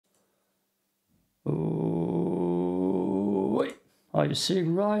Are you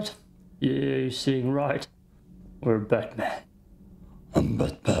seeing right? Yeah, you're seeing right. We're Batman. I'm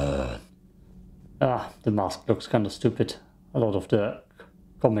Batman. Ah, the mask looks kind of stupid. A lot of the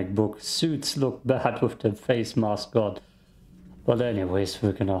comic book suits look bad with the face mask on. But anyways,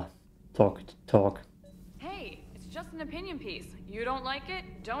 we're gonna talk. Hey, it's just an opinion piece. You don't like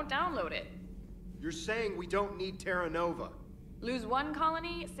it, don't download it. You're saying we don't need Terra Nova. Lose 1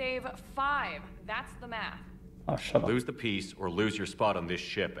 colony, save 5. That's the math. Oh, shut up. Lose the piece or lose your spot on this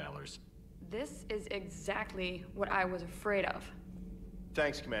ship, Allers. This is exactly what I was afraid of.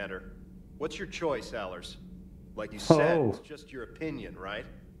 Thanks, Commander. What's your choice, Allers? Like you said, Oh. it's just your opinion, right?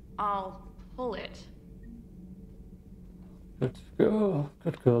 I'll pull it. Good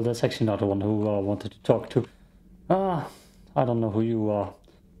girl. That's actually not the one who I wanted to talk to. I don't know who you are,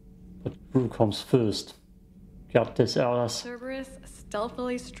 but who comes first? Got this, Alice. Cerberus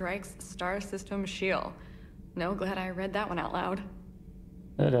stealthily strikes Star System shield. No, glad I read that one out loud.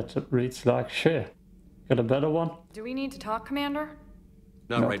 That reads like shit. Got a better one? Do we need to talk, Commander?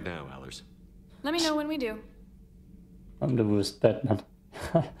 Not No. right now, Allers. Let me know when we do. I'm the worst Batman.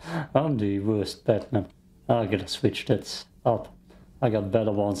 I'm the worst Batman. I gotta switch that up. I got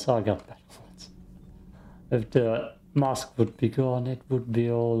better ones. If the mask would be gone, it would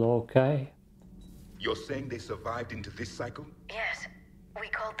be all okay. You're saying they survived into this cycle? Yes. We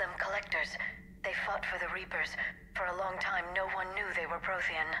called them collectors. They fought for the Reapers. For a long time, no one knew they were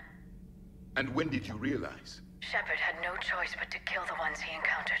Prothean. And when did you realize? Shepard had no choice but to kill the ones he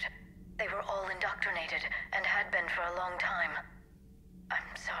encountered. They were all indoctrinated, and had been for a long time.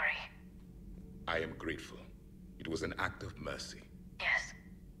 I'm sorry. I am grateful. It was an act of mercy. Yes.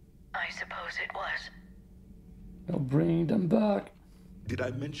 I suppose it was. I'll bring them back. Did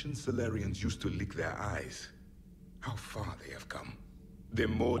I mention Solarians used to lick their eyes? How far they have come. The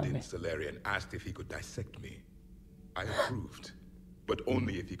Mordin Solarian asked if he could dissect me. I approved, but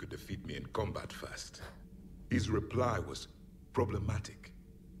only if he could defeat me in combat first. His reply was problematic.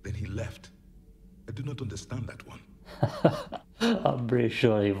 Then he left. I do not understand that one. I'm pretty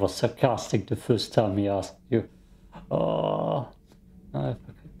sure he was sarcastic the first time he asked you. Oh, if I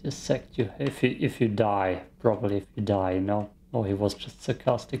could dissect you. If you die, probably if you die, you know. Or he was just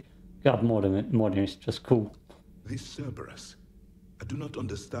sarcastic. God, Mordin is just cool. This Cerberus, I do not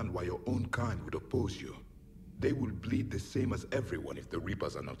understand why your own kind would oppose you. They will bleed the same as everyone if the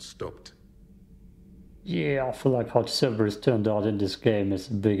Reapers are not stopped. Yeah, I feel like how Cerberus turned out in this game is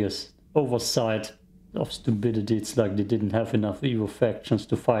the biggest oversight of stupidity. It's like they didn't have enough evil factions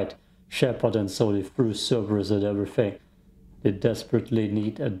to fight Shepard, and so they threw Cerberus at everything. They desperately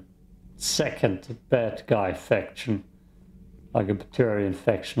need a second bad guy faction, like a Batarian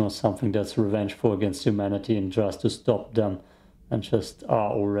faction or something that's revengeful against humanity and tries to stop them, and just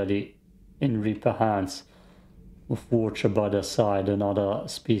are already in Reaper hands, with Watcher by their side and other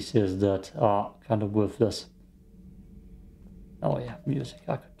species that are kind of worthless. Oh yeah, music.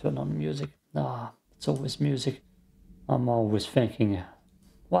 I could turn on music. It's always music. I'm always thinking,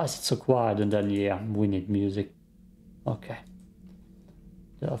 why is it so quiet? And then, yeah, we need music. Okay.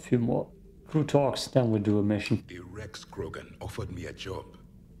 There are a few more crew talks, then we do a mission. The Rex Krogan offered me a job.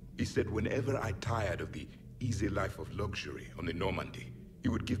 He said whenever I tired of the easy life of luxury on the Normandy, he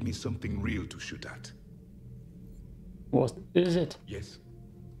would give me something real to shoot at. What is it? Yes.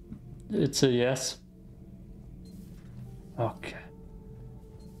 It's a yes. Okay.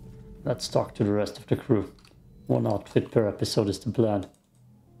 Let's talk to the rest of the crew. 1 outfit per episode is the plan.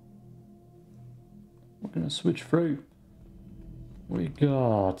 We're gonna switch through. We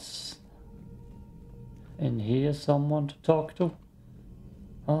got in here someone to talk to.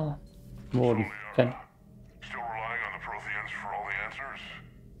 Mordin. Can Still relying on the Protheans for all the answers?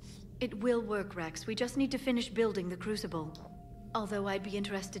 It will work, Rex. We just need to finish building the Crucible. Although I'd be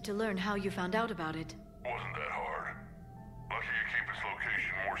interested to learn how you found out about it. Wasn't that hard. Lucky you keep its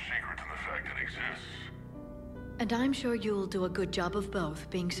location more secret than the fact it exists. And I'm sure you'll do a good job of both,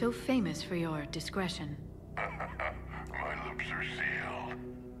 being so famous for your discretion. My lips are sealed.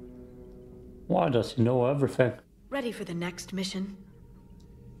 why does he know everything? Ready for the next mission?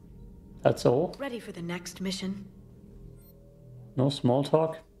 That's all? Ready for the next mission? No small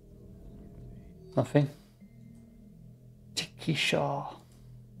talk? Nothing? Tiki Shaw.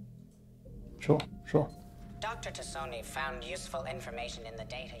 Sure. Dr. Tassoni found useful information in the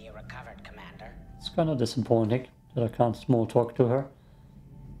data you recovered, Commander. It's kind of disappointing that I can't small talk to her.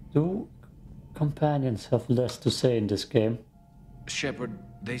 Do companions have less to say in this game? Shepard,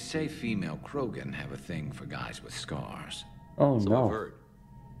 they say female Krogan have a thing for guys with scars. Oh So no. I've heard.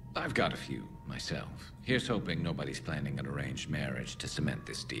 I've got a few, myself. Here's hoping nobody's planning an arranged marriage to cement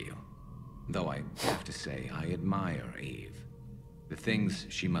this deal. Though I have to say, I admire Eve. The things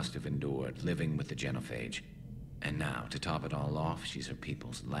she must have endured living with the genophage. And now, to top it all off, she's her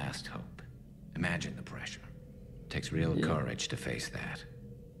people's last hope. Imagine the pressure. Takes real courage to face that.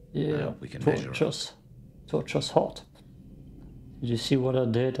 Yeah, we can measure it. Torture's hot. Did you see what I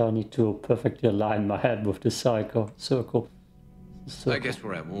did? I need to perfectly align my head with the circle. I guess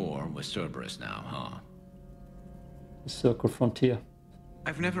we're at war with Cerberus now, huh? The circle frontier.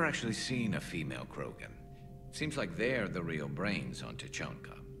 I've never actually seen a female Krogan. Seems like they're the real brains on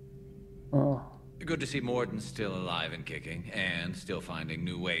Tuchanka. Oh. Good to see Mordin still alive and kicking, and still finding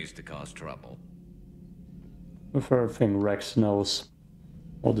new ways to cause trouble. With everything Rex knows,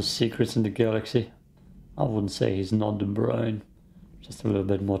 all the secrets in the galaxy, I wouldn't say he's not the brain. Just a little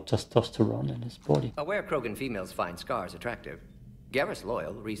bit more testosterone in his body. Aware Krogan females find Scars attractive. Garrus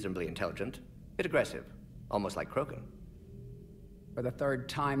loyal, reasonably intelligent, bit aggressive, almost like Krogan. For the third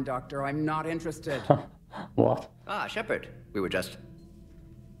time, Doctor, I'm not interested. What? Ah, Shepard. We were just...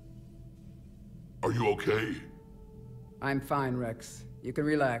 Are you okay? I'm fine, Rex. You can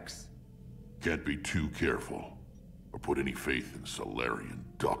relax. Can't be too careful, or put any faith in Solarian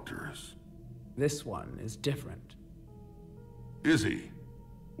doctors. This one is different. Is he?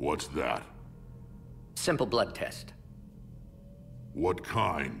 What's that? Simple blood test. What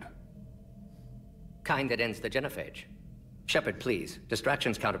kind? Kind that ends the genophage. Shepard, please.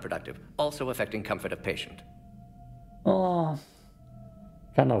 Distraction's counterproductive, also affecting comfort of patient. Oh,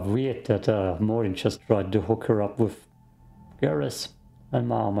 kind of weird that Mordin just tried to hook her up with Garrus, and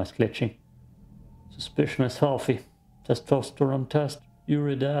my arm is glitching. Suspicion is healthy. Testosterone test,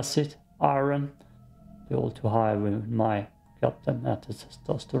 uric acid, iron. They're all too high with my goddamn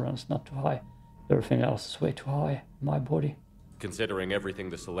testosterone is not too high. Everything else is way too high in my body. Considering everything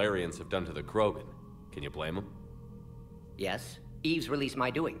the Solarians have done to the Krogan, can you blame them? Yes. Eve's released my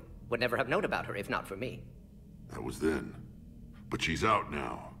doing. Would never have known about her if not for me. That was then. But she's out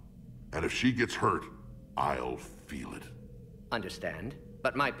now. And if she gets hurt, I'll feel it. Understand.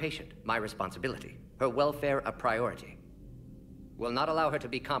 But my patient, my responsibility. Her welfare a priority. Will not allow her to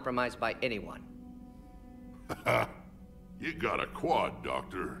be compromised by anyone. You got a quad,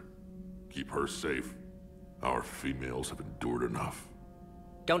 Doctor. Keep her safe. Our females have endured enough.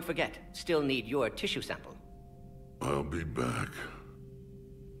 Don't forget, still need your tissue sample. I'll be back.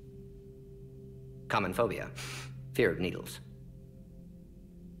 Common phobia. Fear of needles.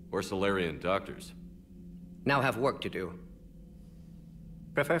 We're Solarian doctors. Now have work to do.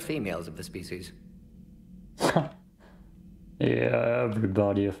 Prefer females of the species. Yeah,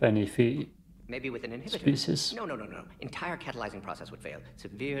 everybody of any Maybe with an inhibitor. species. No. Entire catalyzing process would fail.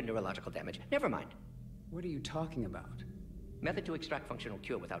 Severe neurological damage. Never mind. What are you talking about? Method to extract functional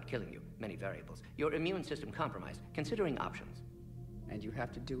cure without killing you. Many variables. Your immune system compromised. Considering options. And you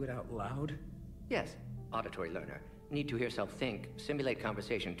have to do it out loud? Yes. Auditory learner. Need to hear self think, simulate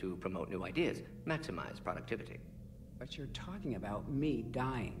conversation to promote new ideas, maximize productivity. But you're talking about me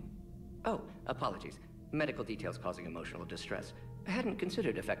dying. Oh, apologies. Medical details causing emotional distress. I hadn't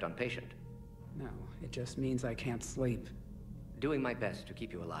considered effect on patient. No, it just means I can't sleep. Doing my best to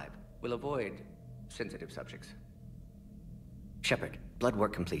keep you alive. Will avoid sensitive subjects. Shepard, blood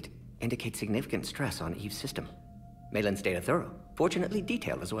work complete. Indicates significant stress on Eve's system. Malin's data thorough. Fortunately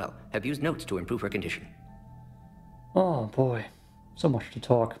detailed as well. Have used notes to improve her condition. Oh boy, so much to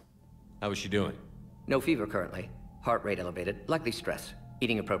talk. How is she doing? No fever currently. Heart rate elevated, likely stress.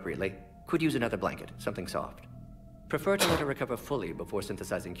 Eating appropriately. Could use another blanket, something soft. Prefer to let her recover fully before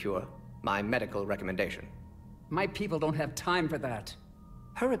synthesizing cure. My medical recommendation. My people don't have time for that.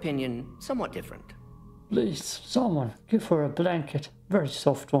 Her opinion, somewhat different. Please, someone, give her a blanket. Very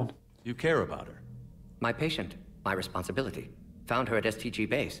soft one. You care about her. My patient, my responsibility. Found her at STG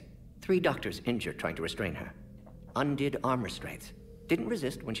base. 3 doctors injured trying to restrain her. Undid arm restraints. Didn't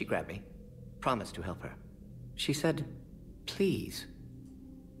resist when she grabbed me. Promised to help her. She said, please.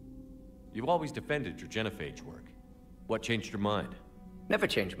 You've always defended your genophage work. What changed your mind? Never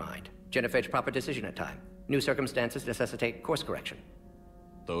change mind. Genophage proper decision at time. New circumstances necessitate course correction.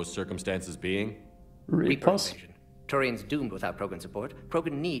 Those circumstances being? Reaper invasion. Turians doomed without Krogan support.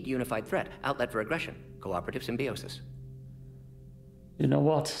 Krogan need unified threat. Outlet for aggression. Cooperative symbiosis. You know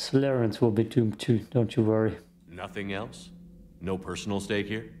what? Solarians will be doomed too, don't you worry. Nothing else? No personal stake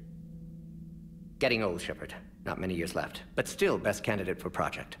here? Getting old, Shepard. Not many years left. But still best candidate for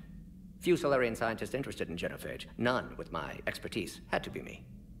project. Few Solarian scientists interested in genophage. None with my expertise. Had to be me.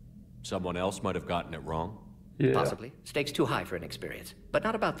 Someone else might have gotten it wrong? Yeah. Possibly. Stakes too high for inexperience. But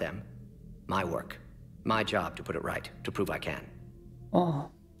not about them. My work. My job to put it right. To prove I can. Oh.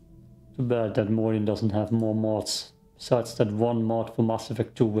 Too bad that Mordin doesn't have more mods. Besides that one mod for Mass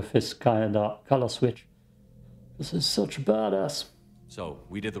Effect 2 with his kinda color switch. This is such a badass. So,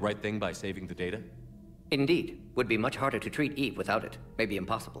 we did the right thing by saving the data? Indeed. Would be much harder to treat Eve without it. Maybe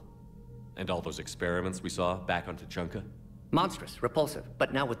impossible. And all those experiments we saw back on Tuchanka? Monstrous, repulsive,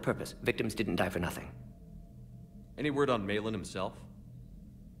 but now with purpose. Victims didn't die for nothing. Any word on Malin himself?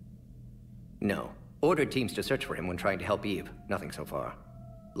 No. Ordered teams to search for him when trying to help Eve. Nothing so far.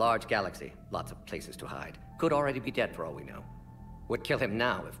 Large galaxy, lots of places to hide. Could already be dead for all we know. Would kill him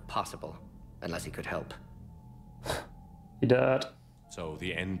now if possible, unless he could help. He died. So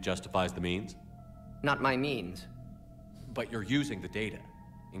the end justifies the means? Not my means. But you're using the data,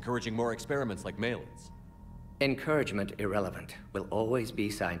 encouraging more experiments like Malin's. Encouragement irrelevant. Will always be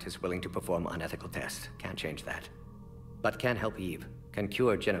scientists willing to perform unethical tests. Can't change that. But can help Eve. Can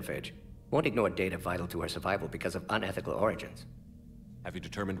cure genophage. Won't ignore data vital to her survival because of unethical origins. Have you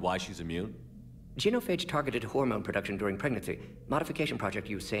determined why she's immune? Genophage targeted hormone production during pregnancy. Modification project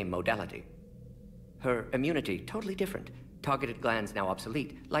used same modality. Her immunity, totally different. Targeted glands now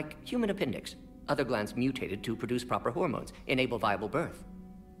obsolete, like human appendix. Other glands mutated to produce proper hormones, enable viable birth.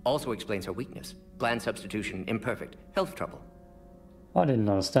 Also explains her weakness. Gland substitution imperfect. Health trouble. I didn't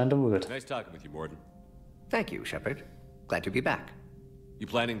understand a word. Nice talking with you, Mordin. Thank you, Shepard. Glad to be back. You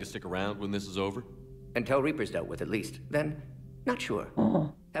planning to stick around when this is over? Until Reaper's dealt with, at least. Then, not sure.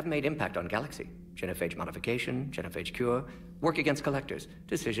 Have made impact on Galaxy. Genophage modification, genophage cure, work against collectors,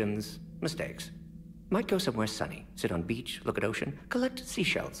 decisions, mistakes. Might go somewhere sunny, sit on beach, look at ocean, collect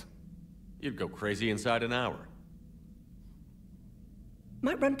seashells. You'd go crazy inside an hour.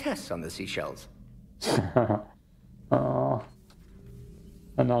 Might run tests on the seashells.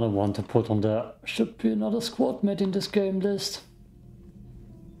 Another one to put on there. Should be another squad mate in this game list.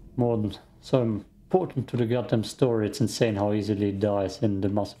 Mordin. So important to the goddamn story. It's insane how easily it dies in the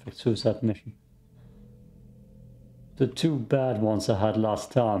Mass Effect Suicide mission. The two bad ones I had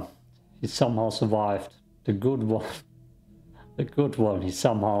last time, he somehow survived. The good one, he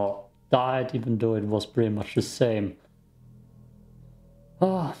somehow died, even though it was pretty much the same.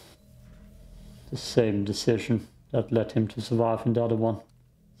 The same decision that led him to survive in the other one.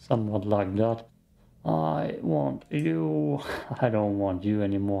 Somewhat like that. I want you. I don't want you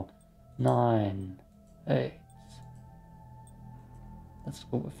anymore. 9, 8. Let's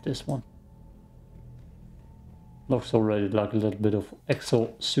go with this one. Looks already like a little bit of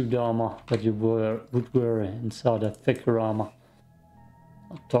exo-suit armor that you would wear inside a thicker armor.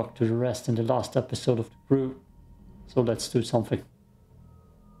 I talked to the rest in the last episode of the crew. So let's do something.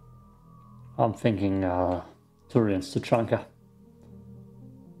 I'm thinking Turian's Tuchanka.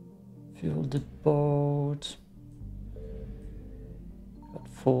 Fuel the boat. Got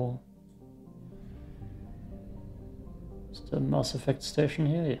 4. Is the Mass Effect station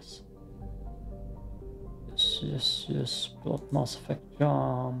here? Yes. Yes. Plot Mass Effect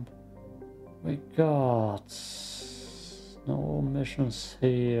jump. We got no missions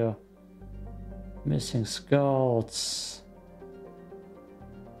here. Missing scouts.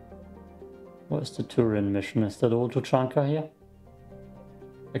 Where's the Turian mission? Is that all Tuchanka here?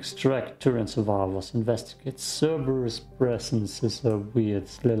 Extract Turian survivors. Investigate Cerberus presence is a weird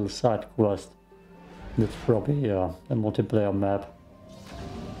little side quest. It's probably a multiplayer map.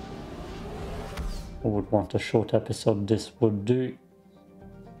 I would want a short episode this would do.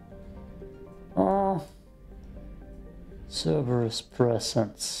 Cerberus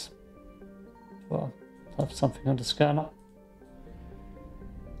presence. Well, have something on the scanner.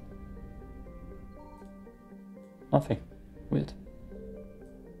 Nothing. Weird.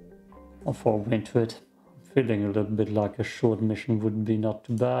 I'll fall into it. I'm feeling a little bit like a short mission would be not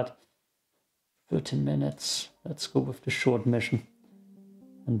too bad. 30 minutes. Let's go with the short mission.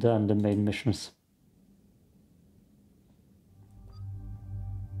 And then the main missions.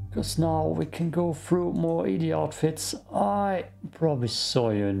 Because now we can go through more EDI outfits. I probably saw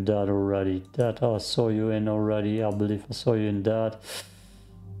you in that already. That I saw you in already. I believe I saw you in that.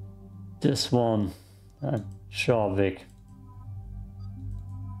 This one. And Shavik.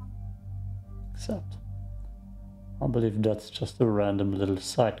 Except, I believe that's just a random little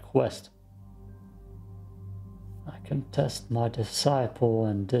side quest. I can test my disciple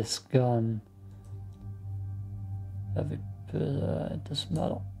and this gun. It doesn't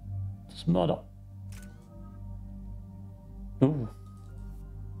matter. It doesn't matter. Ooh.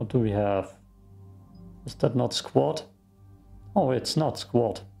 What do we have? Is that not squad? Oh, it's not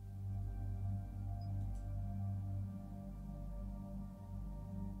squad.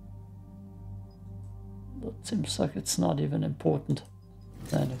 That seems like it's not even important.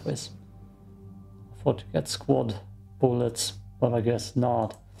 Anyways. I thought to get squad bullets, but I guess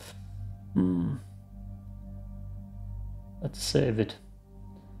not. Let's save it.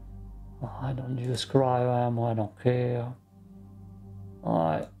 I don't use cryo ammo, I don't care.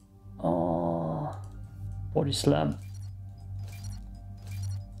 Alright. Body slam.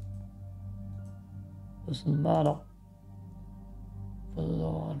 Doesn't matter.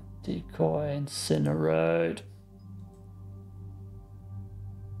 Lord, decoy, incinerate.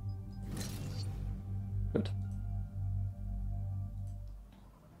 Good.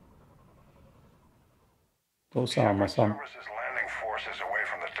 Those armors on. Cerberus's landing forces away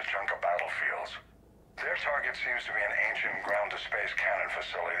from the Tachanka battlefields. Their target seems to be an ancient ground-to-space cannon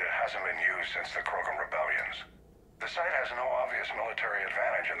facility that hasn't been used since the Krogan rebellions. The site has no obvious military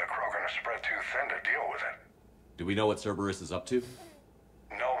advantage, and the Krogan are spread too thin to deal with it. Do we know what Cerberus is up to?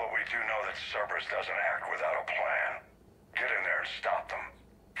 No, but we do know that Cerberus doesn't act without a plan. Get in there and stop them.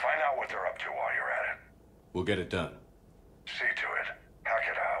 Find out what they're up to while you're at it. We'll get it done. See to it. Hack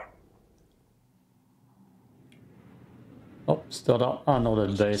it out. Oh, start up. I know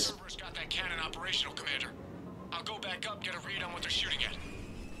that base. Cerberus got that cannon operational, Commander. I'll go back up, get a read on what they're shooting at.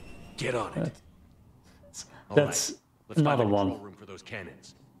 Get on it. That's Let's another find a control one. room for those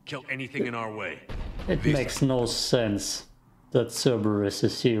cannons. Kill anything in our way. It makes no sense that Cerberus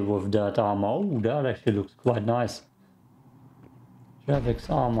is here with that armor. Oh, that actually looks quite nice. Javik's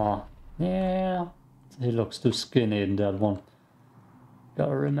armor. Yeah, he looks too skinny in that one.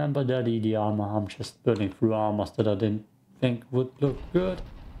 Gotta remember that EDI armor. I'm just burning through armors that I didn't think would look good.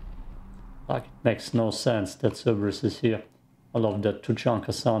 Like, it makes no sense that Cerberus is here. I love that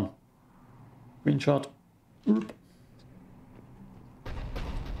Tuchanka-san. Screenshot. Oop.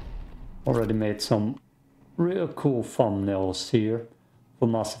 Already made some real cool thumbnails here for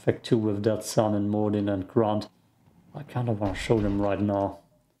Mass Effect 2 with that sun and Mordin and Grunt. I kind of want to show them right now.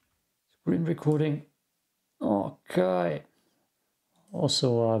 Screen recording. Okay.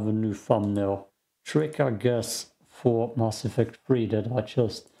 Also I have a new thumbnail trick, I guess, for Mass Effect 3 that I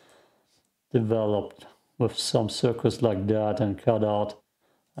just developed with some circles like that and cut out.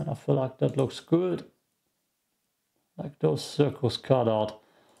 And I feel like that looks good. Like those circles cut out.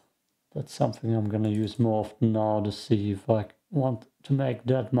 That's something I'm gonna use more often now to see if I want to make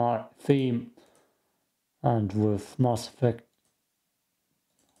that my theme. And with Mass Effect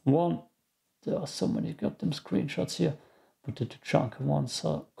 1, there are so many goddamn screenshots here. But the Tuchanka ones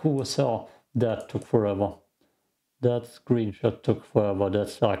are cool as hell. That took forever. That screenshot took forever.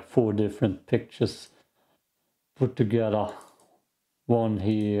 That's like 4 different pictures put together. One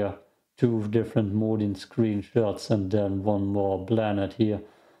here, 2 different Mordin screenshots, and then one more planet here.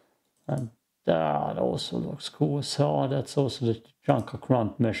 And that also looks cool as hell. That's also the Tuchanka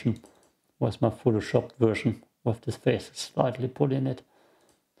Grunt mission. Was my photoshopped version with the faces slightly put in it.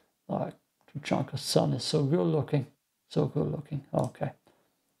 Like, Tuchanka's sun is so good looking. So good looking. Okay.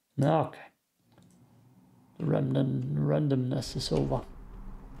 Okay. The randomness is over.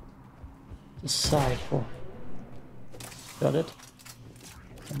 The cipher. Got it?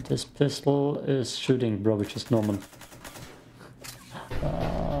 And this pistol is shooting bro, which is Norman.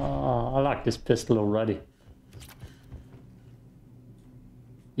 I like this pistol already.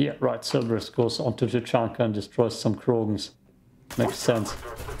 Yeah, right. Cerberus goes onto Tuchanka and destroys some Krogans. Makes sense.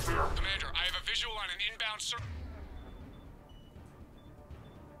 Commander, I have a visual on an inbound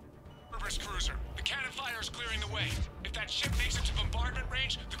Cerberus cruiser. The cannon fire is clearing the way. If that ship makes it to bombardment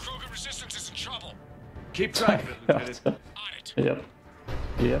range, the Krogan resistance is in trouble. Keep track of it, Lieutenant. On it. Yep.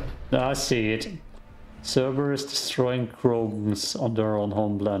 Yep. I see it. Cerberus destroying Krogans on their own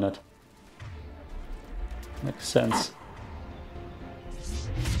home planet. Makes sense.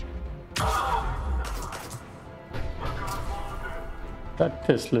 That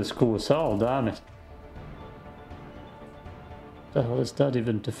pistol is cool as hell, damn it. The hell is that?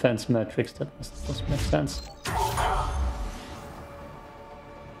 Even defense metrics? That must make sense.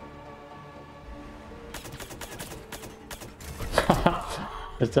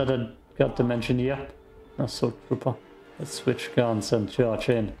 Is that a got dimension here? Assault trooper. Let's switch guns and charge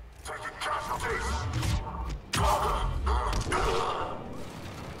in.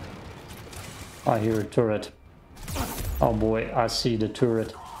 I hear a turret. Oh boy, I see the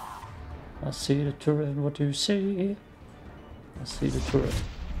turret. I see the turret. What do you see? I see the turret.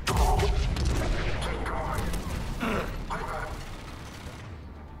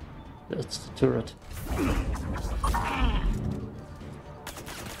 That's the turret.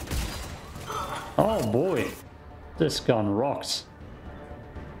 Oh boy, this gun rocks.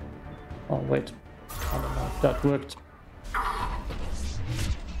 Oh wait, I don't know if that worked.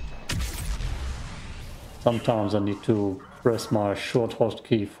 Sometimes I need to press my short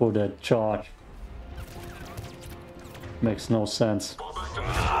hotkey for that charge. Makes no sense.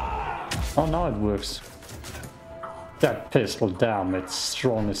 Oh, now it works. That pistol, damn, it's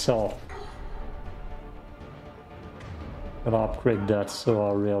strong as hell. Gotta upgrade that so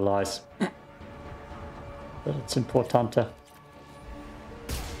I realize that it's important.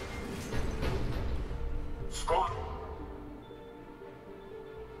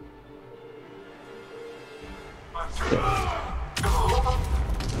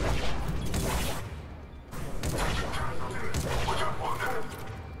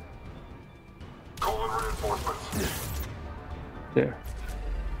 There.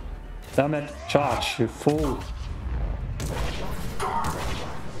 Damn it, charge, you fool.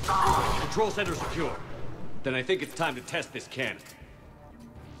 Control center secure. Then I think it's time to test this cannon.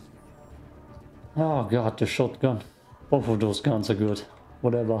 Oh god, the shotgun. Both of those guns are good.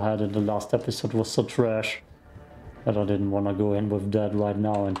 Whatever I had in the last episode was so trash that I didn't want to go in with that right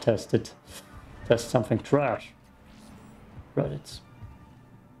now and test it. Test something trash. Credits.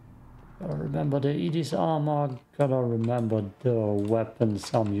 Gotta remember the EDI's armor. Gotta remember the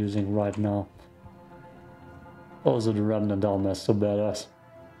weapons I'm using right now. Also the remnant armor is so badass.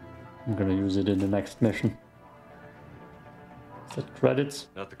 I'm gonna use it in the next mission. Is that credits?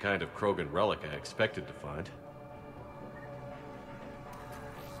 Not the kind of Krogan relic I expected to find.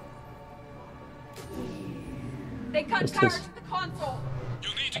 They cut power to the console.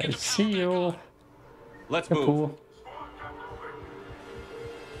 You'll need to I get the see you. Let's move.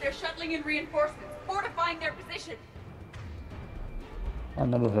 They're shuttling in reinforcements, fortifying their position. I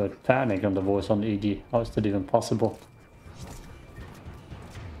never heard panic on the voice on ED. How is that even possible?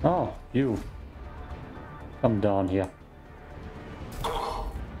 Oh, you. Come down here.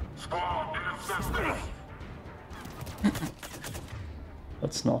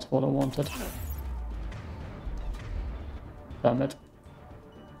 That's not what I wanted. Damn it.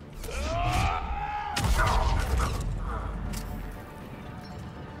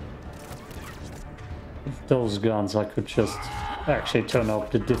 With those guns I could just actually turn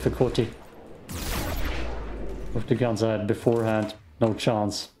up the difficulty. With the guns I had beforehand, no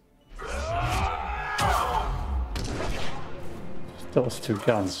chance. Those two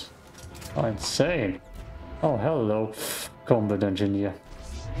guns are insane. Oh, hello, combat engineer.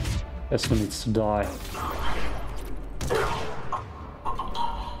 Guess who needs to die?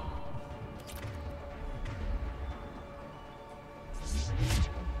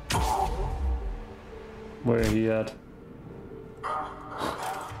 Where are you at?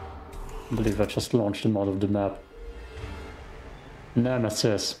 I believe I just launched him out of the map.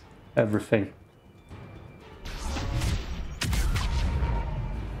 Nemesis. Everything.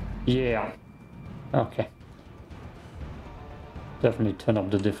 Yeah. Okay. Definitely turn up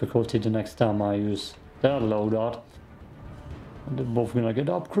the difficulty the next time I use that loadout. And they're both gonna get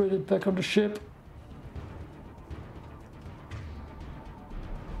upgraded back on the ship.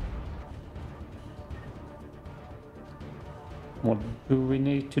 What do we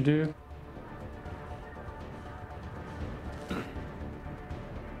need to do?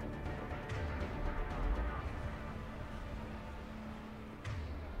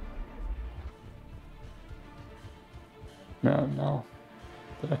 No.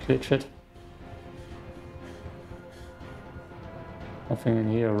 Did I glitch it? Nothing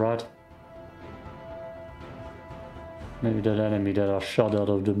in here, right? Maybe that enemy that I shot out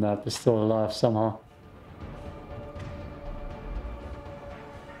of the map is still alive somehow.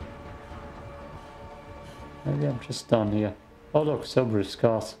 Maybe I'm just done here. Oh look, Cerberus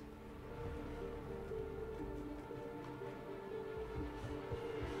scars.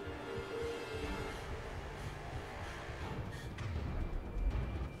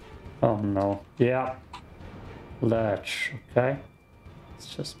 Oh no. Yeah. Latch. Okay.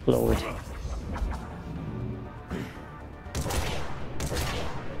 Let's just blow it.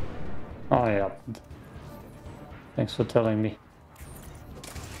 Oh yeah. Thanks for telling me.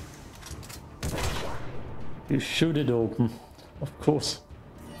 You shoot it open. Of course.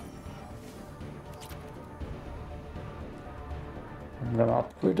 I'm gonna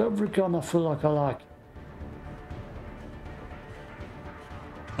upgrade every gun I feel like I like.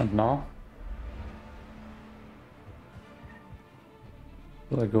 And now?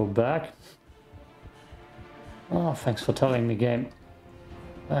 Do I go back? Oh, thanks for telling me, game.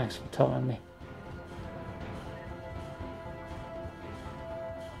 Thanks for telling me.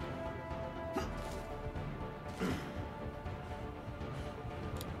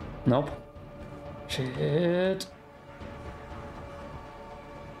 Nope. Shit.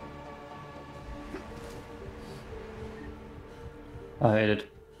 I hate it.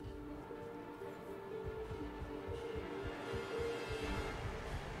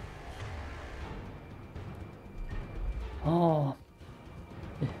 Oh.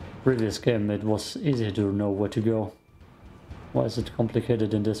 Previous game it was easy to know where to go. Why is it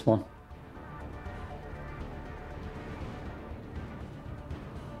complicated in this one?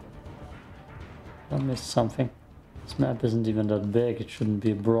 missed something. This map isn't even that big, it shouldn't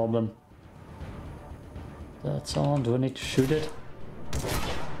be a problem. That's on. Do I need to shoot it?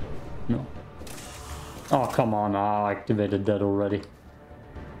 No. Oh, come on, I activated that already.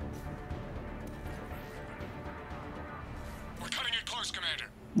 We're cutting it close, Commander.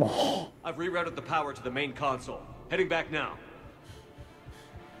 Oh. I've rerouted the power to the main console. Heading back now.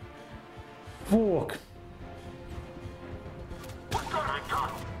 Fuck.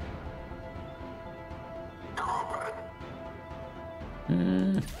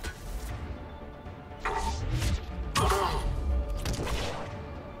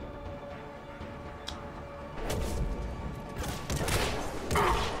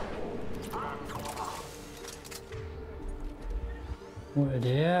 Where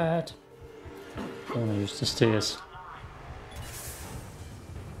they at? I wanna use the stairs.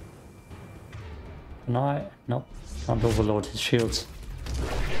 Can I? Nope. Can't overload his shields.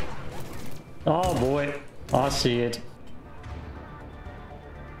 Oh boy, I see it.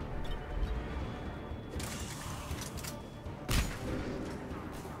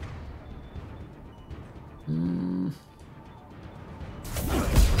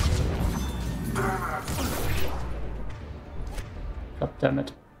 God damn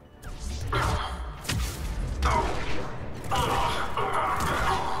it.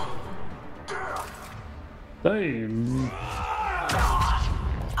 Boom.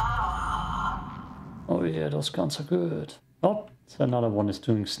 Oh yeah, those guns are good. Oh, so another one is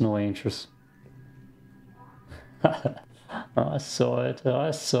doing snow angels. I saw it, I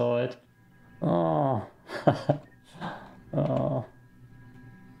saw it. Oh. Oh.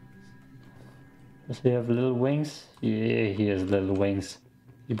 Does he have little wings? Yeah, he has little wings.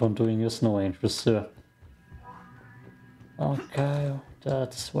 Keep on doing your snow angels, sir. Okay,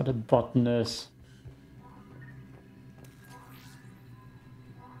 that's what a button is.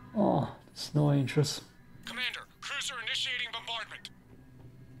 Oh, snow angels. Commander, cruiser initiating bombardment.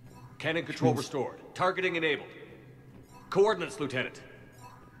 Cannon control restored. Targeting enabled. Coordinates, Lieutenant.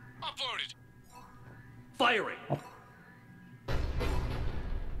 Uploaded. Firing.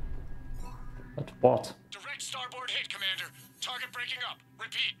 But what? Direct starboard hit, Commander. Target breaking up.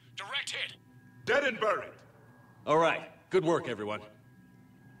 Repeat, direct hit. Dead and buried. All right. Good work, everyone.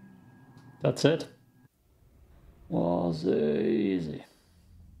 That's it. Was easy.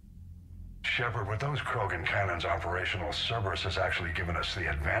 Shepard, with those Krogan cannons operational, Cerberus has actually given us the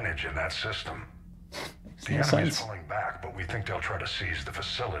advantage in that system. The enemy's pulling back, but we think they'll try to seize the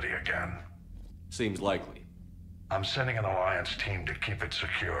facility again. Seems likely. I'm sending an Alliance team to keep it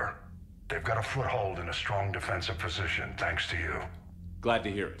secure. They've got a foothold in a strong defensive position, thanks to you. Glad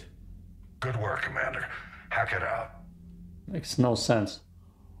to hear it. Good work, Commander. Hack it out. Makes no sense.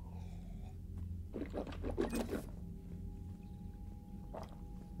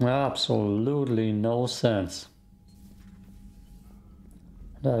 Absolutely no sense.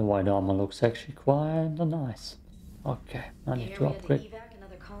 That white armor looks actually quite nice. Okay, I need to upgrade. Evac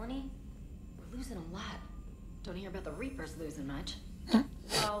another colony? We're losing a lot. Don't hear about the Reapers losing much.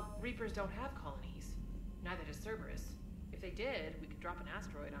 Well, Reapers don't have colonies. Neither does Cerberus. If they did, we could drop an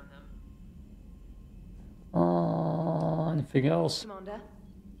asteroid on them. Anything else? Commander.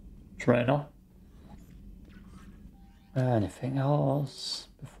 Trainer. Anything else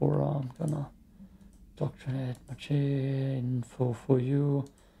before I'm gonna doctrinate machine info for you?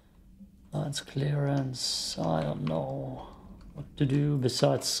 Lance clearance. I don't know what to do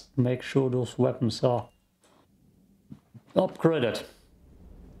besides make sure those weapons are upgraded.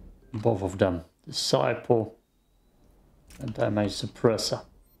 Both of them. Disciple and damage suppressor.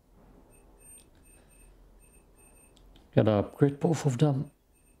 Gotta upgrade both of them.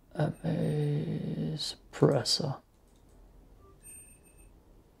 A suppressor.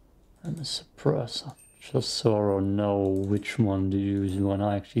 And a suppressor. Just so I know which one to use when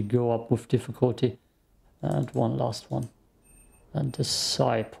I actually go up with difficulty. And one last one. And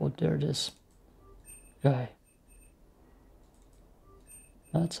disciple, there it is. Okay.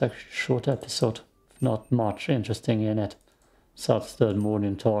 That's actually a short episode. Not much interesting in it. Besides the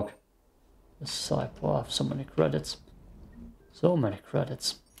Mordin talk. Disciple, I have so many credits. So many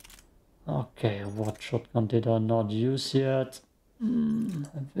credits. Okay, what shotgun did I not use yet?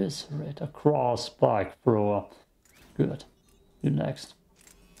 Eviscerate, a cross spike thrower. Good. You next.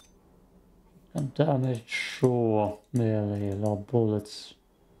 And damage, sure. Melee, low bullets.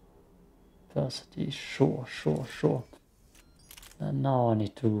 Capacity, sure. And now I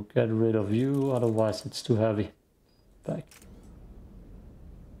need to get rid of you, otherwise it's too heavy. Back.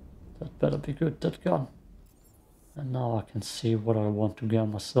 That better be good, that gun. And now I can see what I want to get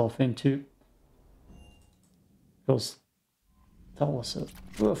myself into. Because that was a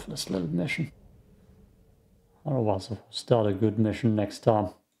worthless little mission. Otherwise I'll start a good mission next time,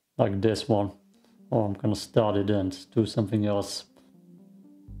 like this one. Or I'm gonna start it and do something else.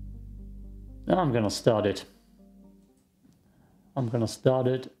 I'm gonna start it. I'm gonna start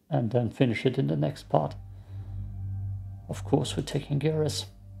it and then finish it in the next part. Of course, we're taking Garrus.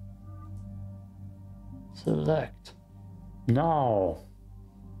 Select. Now.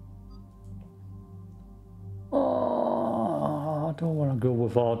 Oh, I don't want to go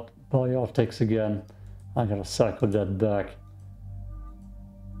without biotics again. I gotta cycle that back.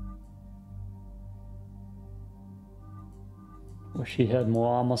 Wish he had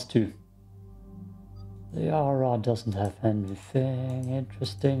more armors too. Liara doesn't have anything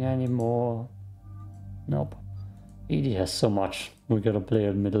interesting anymore. Nope. EDI has so much. We gotta play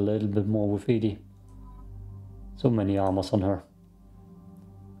a little bit more with EDI. So many armors on her.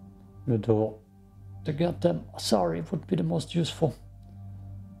 The door. To get them, sorry, would be the most useful.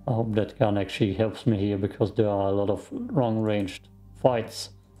 I hope that gun actually helps me here because there are a lot of long-ranged fights.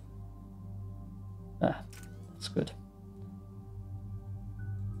 Ah, that's good.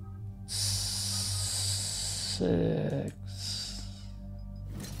 6.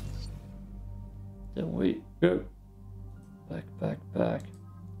 There we go. Back.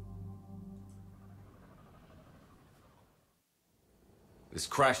 This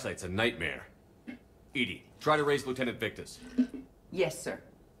crash site's a nightmare. EDI, try to raise Lieutenant Victus. Yes, sir.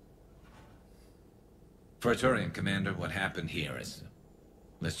 For a Turian commander, what happened here is...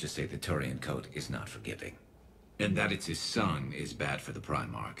 let's just say the Turian code is not forgiving. And that it's his son is bad for the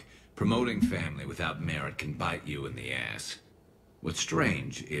Primarch. Promoting family without merit can bite you in the ass. What's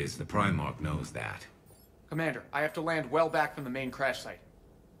strange is the Primarch knows that. Commander, I have to land well back from the main crash site.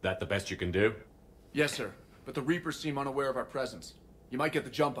 That the best you can do? Yes, sir. But the Reapers seem unaware of our presence. You might get the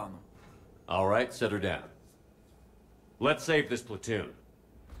jump on them. All right, set her down. Let's save this platoon.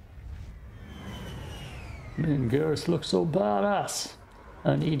 Man, Garrus looks so badass.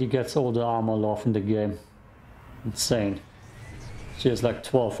 And EDI gets all the armor off in the game. Insane. She has like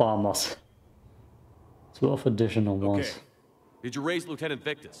 12 armors. 12 additional ones. Okay. Did you raise Lieutenant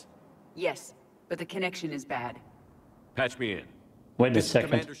Victus? Yes, but the connection is bad. Patch me in. Wait a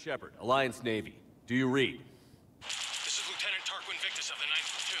second. This is Commander Shepard, Alliance Navy. Do you read? This is Lieutenant Tarquin Victus of the 9th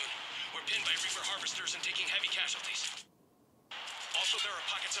Platoon. We're pinned by Reaper harvesters and taking heavy casualties. Also, there are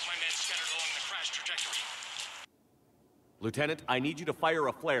pockets of my men scattered along the crash trajectory. Lieutenant, I need you to fire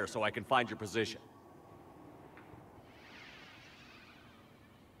a flare so I can find your position.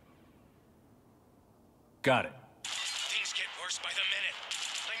 Got it. Things get worse by the minute.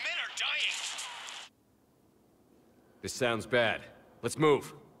 My men are dying. This sounds bad. Let's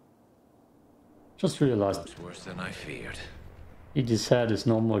move. Just realized. It's worse than I feared. EDI's head is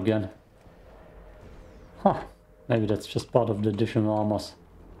normal again. Huh. Maybe that's just part of the additional armors.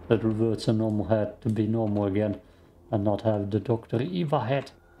 That reverts a normal head to be normal again. And not have the Dr. Eva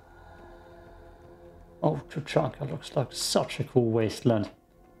head. Oh, Tuchanka looks like such a cool wasteland.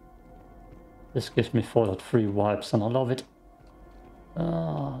 This gives me Fallout 3 vibes and I love it.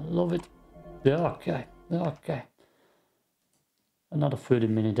 Love it. Yeah, okay. Another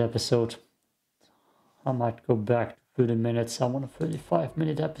 30-minute episode. I might go back to 30 minutes. I want a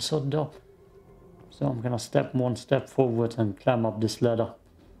 35-minute episode though. So I'm gonna step one step forward and climb up this ladder.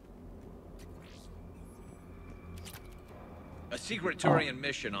 A secret Turian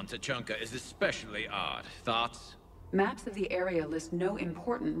mission on Tuchanka is especially odd. Thoughts? Maps of the area list no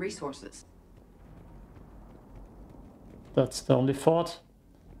important resources. That's the only thought?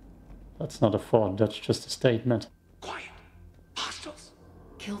 That's not a thought, that's just a statement. Quiet! Hostiles!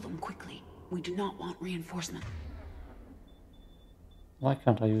 Kill them quickly. We do not want reinforcement. Why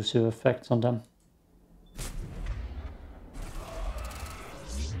can't I use your effects on them?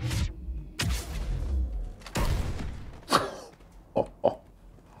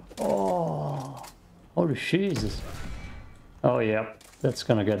 Oh, holy Jesus. Oh yeah, that's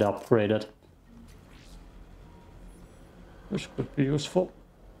gonna get upgraded. This could be useful.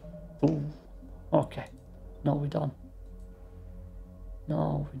 Ooh. Okay. No, we're done.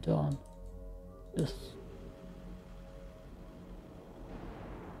 No, we're done. Yes.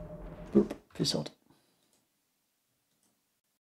 Boop. Peace out.